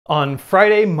On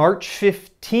Friday, March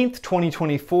 15th,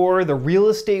 2024, the real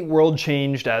estate world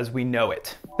changed as we know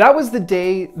it. That was the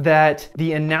day that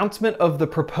the announcement of the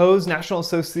proposed National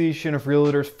Association of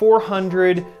Realtors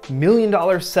 $400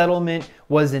 million settlement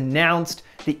was announced.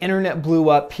 The internet blew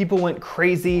up, people went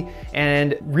crazy,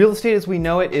 and real estate as we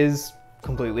know it is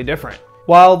completely different.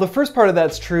 While the first part of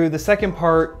that's true, the second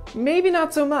part, maybe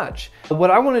not so much. What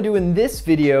I want to do in this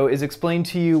video is explain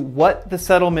to you what the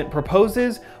settlement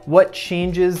proposes, what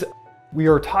changes we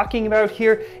are talking about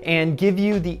here, and give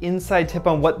you the inside tip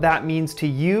on what that means to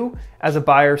you as a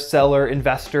buyer, seller,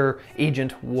 investor,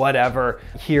 agent, whatever,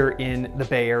 here in the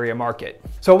Bay Area market.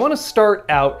 So I want to start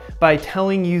out by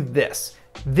telling you this.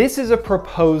 This is a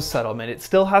proposed settlement. It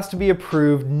still has to be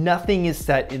approved. Nothing is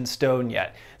set in stone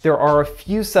yet. There are a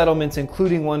few settlements,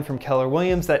 including one from Keller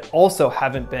Williams, that also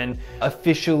haven't been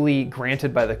officially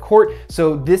granted by the court.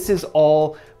 So this is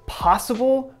all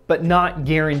possible, but not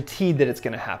guaranteed that it's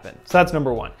going to happen. So that's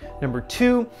number one. Number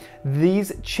two,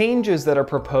 these changes that are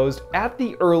proposed at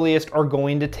the earliest are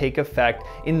going to take effect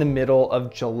in the middle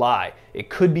of July. It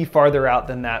could be farther out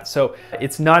than that. So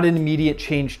it's not an immediate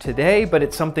change today, but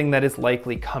it's something that is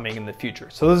likely coming in the future.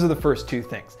 So those are the first two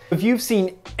things. If you've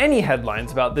seen any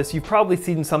headlines about this, you've probably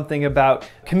seen something about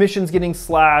commissions getting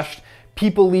slashed,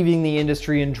 people leaving the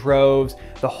industry in droves,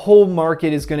 the whole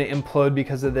market is going to implode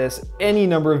because of this, any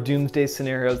number of doomsday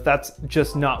scenarios. That's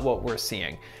just not what we're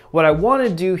seeing. What I want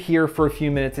to do here for a few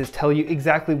minutes is tell you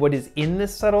exactly what is in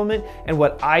this settlement and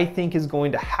what I think is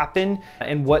going to happen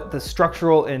and what the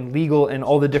structural and legal and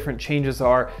all the different changes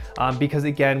are, because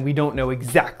again, we don't know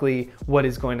exactly what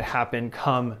is going to happen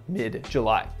come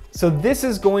mid-July. So this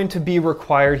is going to be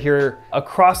required here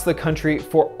across the country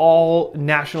for all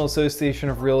National Association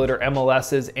of Realtor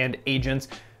MLSs and agents,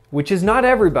 which is not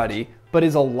everybody, but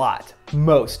is a lot,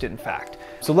 most in fact.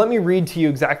 So let me read to you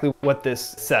exactly what this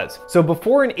says. So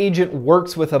before an agent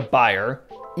works with a buyer,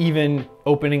 even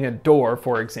opening a door,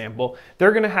 for example,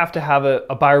 they're gonna have to have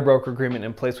a buyer-broker agreement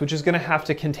in place, which is gonna have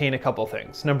to contain a couple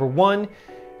things. Number one,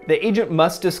 the agent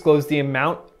must disclose the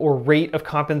amount or rate of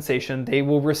compensation they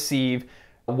will receive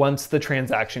once the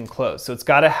transaction closed. So it's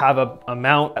got to have an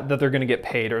amount that they're going to get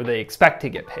paid or they expect to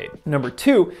get paid. Number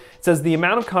two, it says the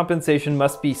amount of compensation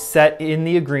must be set in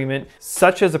the agreement,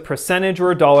 such as a percentage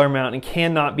or a dollar amount, and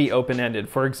cannot be open-ended.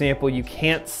 For example, you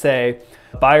can't say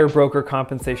buyer broker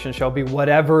compensation shall be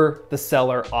whatever the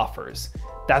seller offers.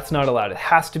 That's not allowed. It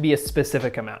has to be a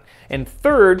specific amount. And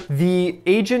third, the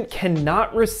agent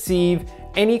cannot receive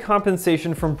any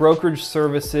compensation from brokerage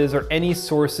services or any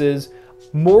sources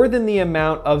more than the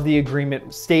amount of the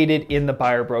agreement stated in the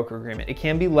buyer-broker agreement. It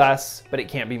can be less, but it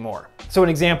can't be more. So an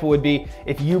example would be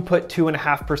if you put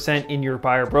 2.5% in your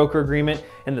buyer-broker agreement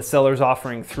and the seller's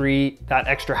offering 3%, that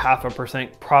extra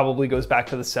 0.5% probably goes back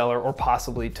to the seller or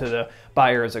possibly to the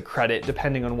buyer as a credit,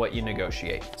 depending on what you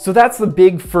negotiate. So that's the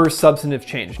big first substantive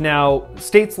change. Now,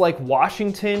 states like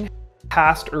Washington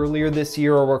passed earlier this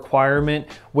year a requirement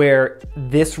where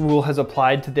this rule has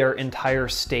applied to their entire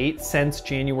state since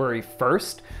January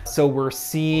 1st. So we're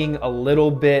seeing a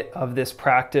little bit of this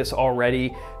practice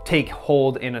already take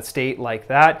hold in a state like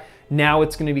that. Now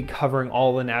it's going to be covering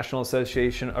all the National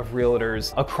Association of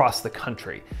Realtors across the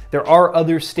country. There are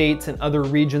other states and other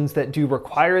regions that do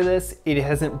require this. It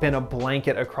hasn't been a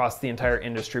blanket across the entire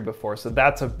industry before. So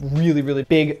that's a really, really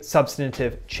big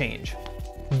substantive change.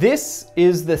 This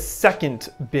is the second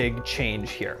big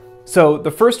change here. So the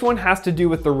first one has to do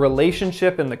with the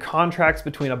relationship and the contracts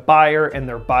between a buyer and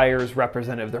their buyer's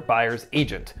representative, their buyer's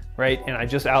agent, right? And I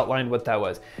just outlined what that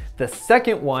was. The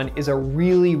second one is a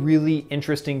really, really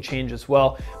interesting change as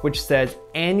well, which says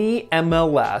any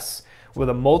MLS with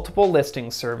a multiple listing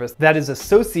service that is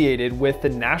associated with the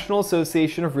National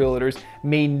Association of Realtors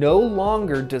may no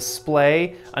longer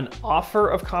display an offer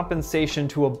of compensation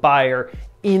to a buyer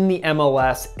in the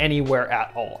MLS anywhere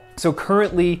at all. So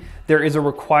currently there is a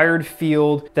required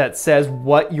field that says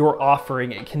what you're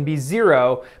offering. It can be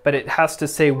 0, but it has to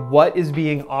say what is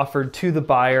being offered to the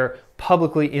buyer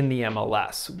publicly in the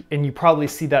MLS. And you probably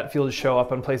see that field show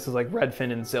up on places like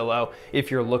Redfin and Zillow if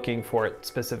you're looking for it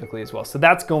specifically as well. So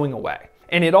that's going away.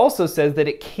 And it also says that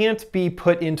it can't be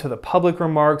put into the public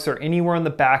remarks or anywhere on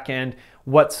the back end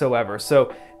whatsoever.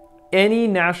 So any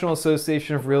National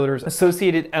Association of Realtors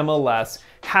associated MLS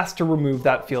has to remove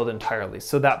that field entirely.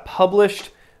 So that published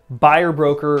buyer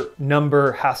broker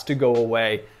number has to go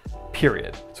away,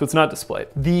 period. So it's not displayed.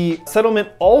 The settlement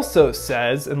also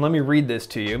says, and let me read this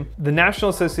to you, the National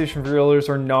Association of Realtors,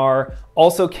 or NAR,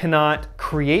 also cannot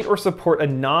create or support a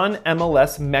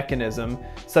non-MLS mechanism,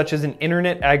 such as an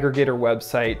internet aggregator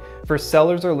website, for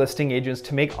sellers or listing agents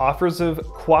to make offers of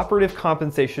cooperative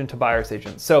compensation to buyer's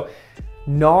agents. So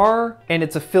NAR and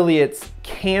its affiliates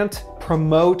can't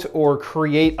promote or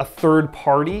create a third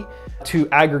party to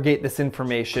aggregate this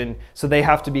information, so they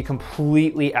have to be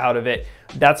completely out of it.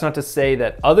 That's not to say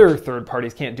that other third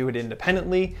parties can't do it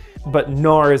independently, but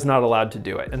NAR is not allowed to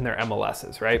do it in their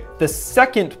MLSs, right? The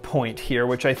second point here,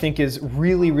 which I think is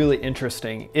really, really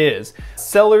interesting, is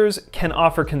sellers can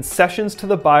offer concessions to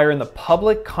the buyer in the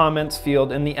public comments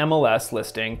field in the MLS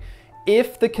listing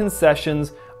if the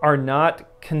concessions are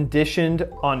not conditioned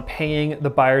on paying the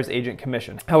buyer's agent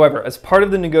commission. However, as part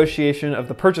of the negotiation of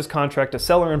the purchase contract, a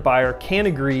seller and buyer can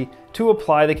agree to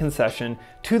apply the concession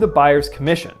to the buyer's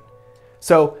commission.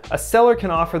 So a seller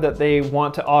can offer that they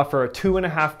want to offer a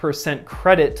 2.5%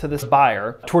 credit to this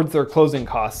buyer towards their closing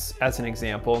costs, as an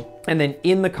example. And then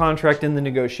in the contract, in the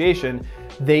negotiation,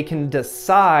 they can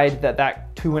decide that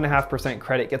that 2.5%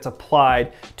 credit gets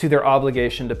applied to their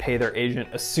obligation to pay their agent,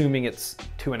 assuming it's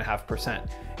 2.5%.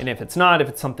 And if it's not, if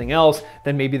it's something else,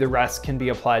 then maybe the rest can be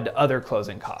applied to other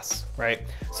closing costs, right?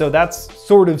 So that's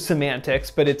sort of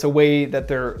semantics, but it's a way that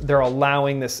they're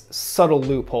allowing this subtle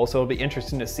loophole. So it'll be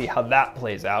interesting to see how that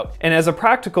plays out. And as a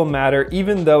practical matter,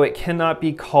 even though it cannot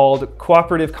be called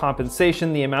cooperative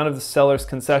compensation, the amount of the seller's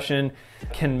concession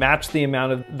can match the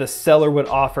amount of the seller would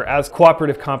offer as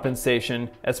cooperative compensation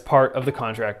as part of the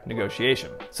contract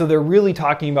negotiation. So they're really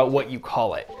talking about what you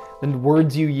call it, the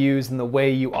words you use and the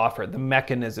way you offer it, the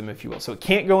mechanism, if you will. So it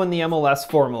can't go in the MLS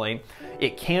formally.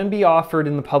 It can be offered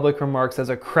in the public remarks as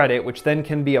a credit, which then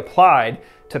can be applied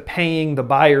to paying the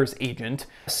buyer's agent,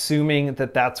 assuming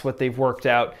that that's what they've worked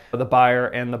out, the buyer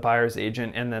and the buyer's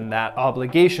agent, and then that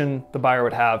obligation the buyer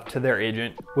would have to their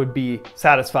agent would be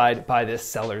satisfied by this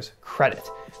seller's credit.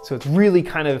 So it's really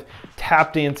kind of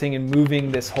tap dancing and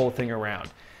moving this whole thing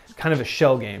around. Kind of a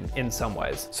shell game in some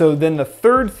ways. So then the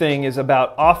third thing is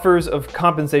about offers of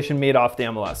compensation made off the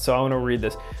MLS. So I want to read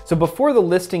this. So before the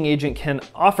listing agent can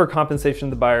offer compensation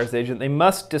to the buyer's agent, they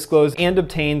must disclose and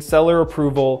obtain seller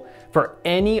approval for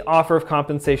any offer of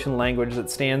compensation language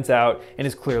that stands out and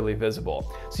is clearly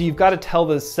visible. So you've got to tell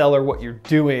the seller what you're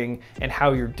doing and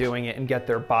how you're doing it and get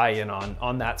their buy-in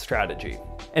on that strategy.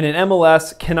 And an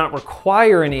MLS cannot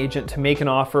require an agent to make an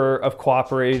offer of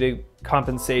cooperative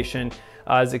compensation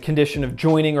as a condition of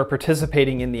joining or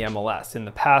participating in the MLS. In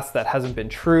the past, that hasn't been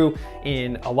true.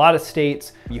 In a lot of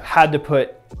states, you had to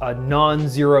put a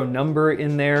non-zero number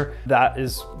in there. That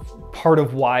is part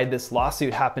of why this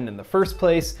lawsuit happened in the first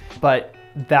place, but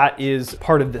that is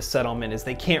part of this settlement, is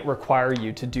they can't require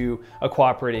you to do a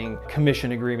cooperating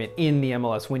commission agreement in the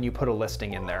MLS when you put a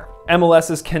listing in there.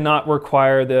 MLSs cannot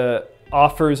require the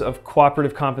offers of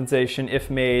cooperative compensation, if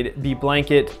made, be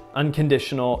blanket,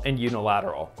 unconditional, and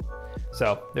unilateral.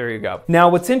 So there you go. Now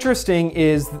what's interesting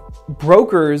is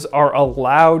brokers are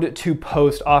allowed to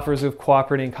post offers of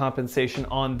cooperating compensation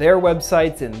on their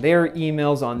websites and their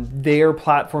emails, on their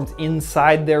platforms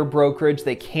inside their brokerage.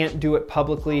 They can't do it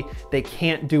publicly. They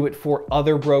can't do it for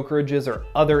other brokerages or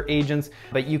other agents,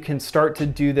 but you can start to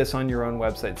do this on your own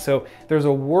website. So there's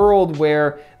a world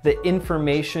where the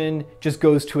information just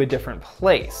goes to a different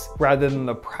place rather than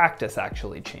the practice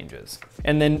actually changes.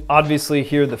 And then obviously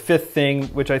here, the fifth thing,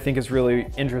 which I think is really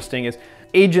interesting, is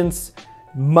agents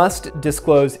must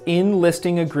disclose in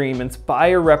listing agreements,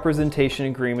 buyer representation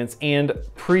agreements, and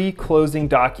pre-closing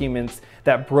documents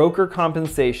that broker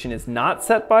compensation is not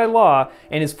set by law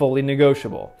and is fully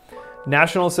negotiable.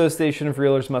 National Association of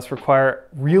Realtors must require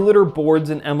realtor boards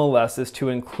and MLSs to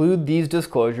include these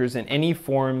disclosures in any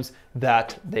forms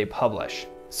that they publish.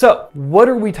 So what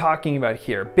are we talking about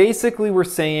here? Basically, we're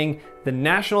saying the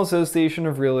National Association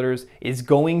of Realtors is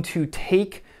going to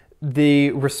take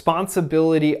the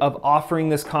responsibility of offering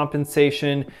this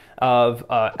compensation, of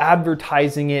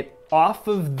advertising it, off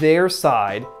of their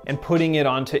side and putting it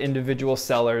onto individual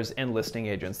sellers and listing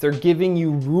agents. They're giving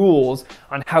you rules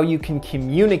on how you can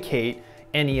communicate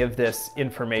any of this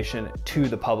information to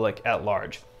the public at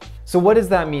large. So what does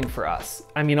that mean for us?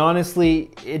 I mean,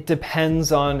 honestly, it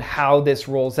depends on how this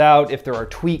rolls out. If there are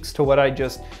tweaks to what I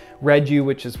just read you,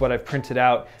 which is what I've printed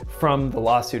out from the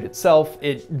lawsuit itself,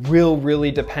 it will really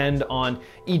depend on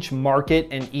each market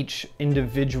and each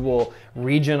individual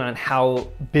region on how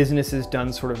business is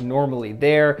done sort of normally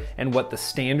there and what the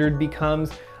standard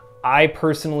becomes. I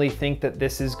personally think that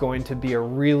this is going to be a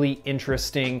really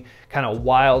interesting kind of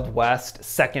Wild West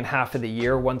second half of the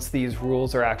year once these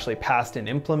rules are actually passed and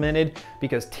implemented,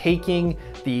 because taking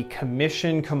the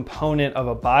commission component of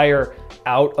a buyer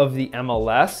out of the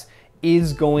MLS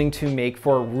is going to make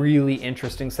for a really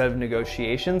interesting set of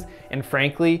negotiations. And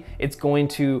frankly, it's going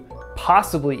to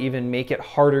possibly even make it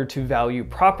harder to value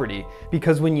property,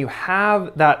 because when you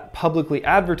have that publicly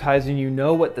advertised and you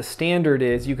know what the standard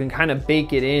is, you can kind of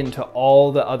bake it into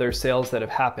all the other sales that have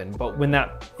happened. But when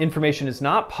that information is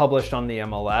not published on the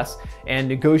MLS and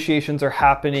negotiations are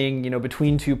happening,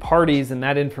 between two parties, and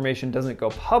that information doesn't go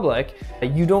public,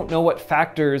 you don't know what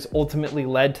factors ultimately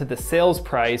led to the sales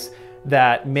price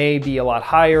that may be a lot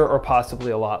higher or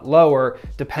possibly a lot lower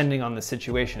depending on the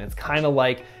situation. It's kind of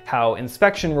like how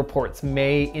inspection reports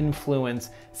may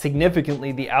influence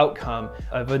significantly the outcome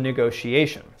of a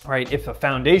negotiation, right? If a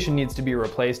foundation needs to be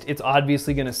replaced, it's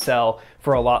obviously going to sell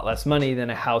for a lot less money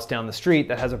than a house down the street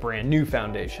that has a brand new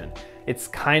foundation. It's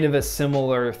kind of a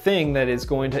similar thing that is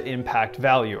going to impact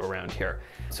value around here.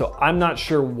 So I'm not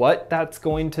sure what that's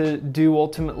going to do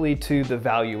ultimately to the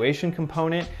valuation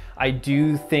component. I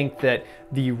do think that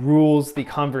the rules, the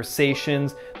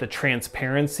conversations, the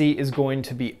transparency is going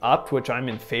to be upped, which I'm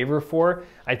in favor for.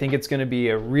 I think it's going to be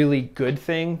a really good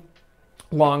thing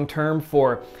long term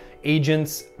for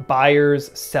agents,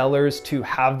 buyers, sellers to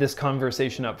have this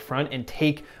conversation up front and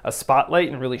take a spotlight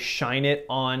and really shine it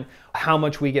on how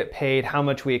much we get paid, how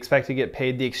much we expect to get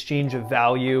paid, the exchange of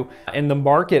value. And the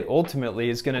market ultimately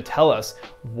is going to tell us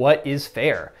what is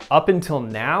fair. Up until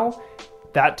now,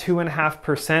 that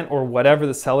 2.5% or whatever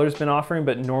the seller's been offering,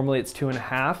 but normally it's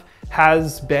 2.5%,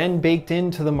 has been baked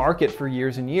into the market for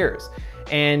years and years.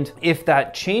 And if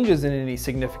that changes in any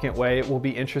significant way, it will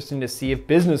be interesting to see if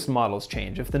business models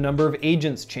change, if the number of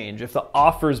agents change, if the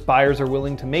offers buyers are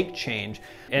willing to make change,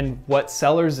 and what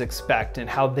sellers expect and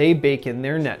how they bake in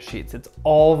their net sheets. It's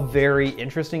all very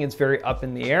interesting. It's very up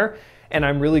in the air. And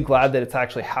I'm really glad that it's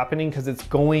actually happening, because it's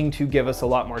going to give us a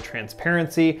lot more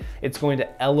transparency. It's going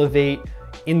to elevate,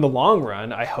 in the long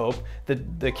run, I hope,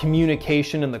 the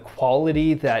communication and the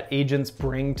quality that agents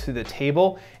bring to the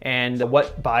table and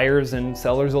what buyers and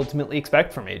sellers ultimately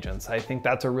expect from agents. I think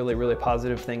that's a really, really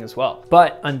positive thing as well.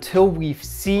 But until we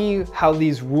see how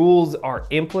these rules are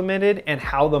implemented and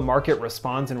how the market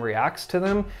responds and reacts to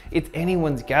them, it's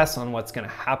anyone's guess on what's going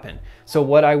to happen. So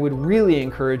what I would really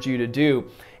encourage you to do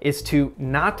is to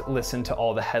not listen to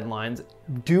all the headlines,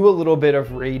 do a little bit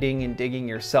of reading and digging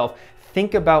yourself.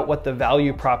 Think about what the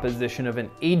value proposition of an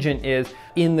agent is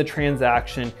in the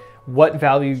transaction, what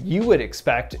value you would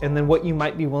expect, and then what you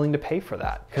might be willing to pay for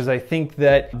that. Because I think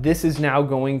that this is now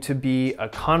going to be a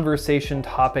conversation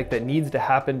topic that needs to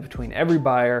happen between every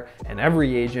buyer and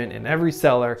every agent and every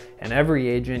seller and every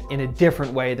agent in a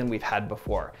different way than we've had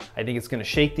before. I think it's going to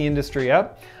shake the industry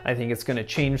up. I think it's going to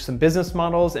change some business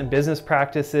models and business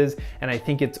practices, and I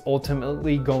think it's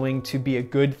ultimately going to be a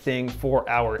good thing for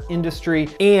our industry.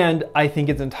 And I think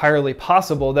it's entirely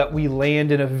possible that we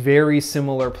land in a very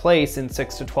similar place in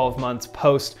 6 to 12 months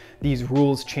post these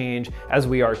rules change as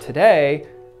we are today,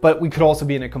 but we could also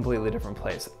be in a completely different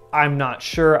place. I'm not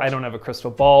sure. I don't have a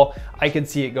crystal ball. I could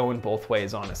see it going both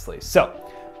ways, honestly. So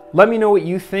let me know what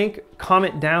you think.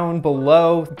 Comment down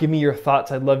below. Give me your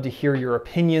thoughts. I'd love to hear your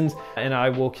opinions, and I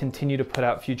will continue to put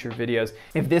out future videos.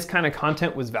 If this kind of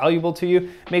content was valuable to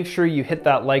you, make sure you hit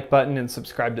that like button and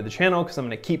subscribe to the channel, because I'm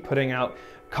going to keep putting out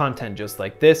content just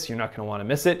like this. You're not going to want to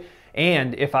miss it.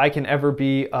 And if I can ever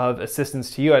be of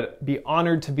assistance to you, I'd be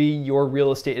honored to be your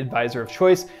real estate advisor of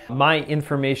choice. My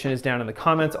information is down in the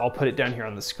comments. I'll put it down here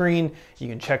on the screen. You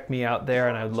can check me out there,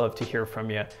 and I'd love to hear from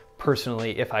you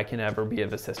personally if I can ever be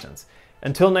of assistance.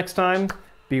 Until next time,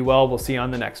 be well. We'll see you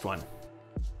on the next one.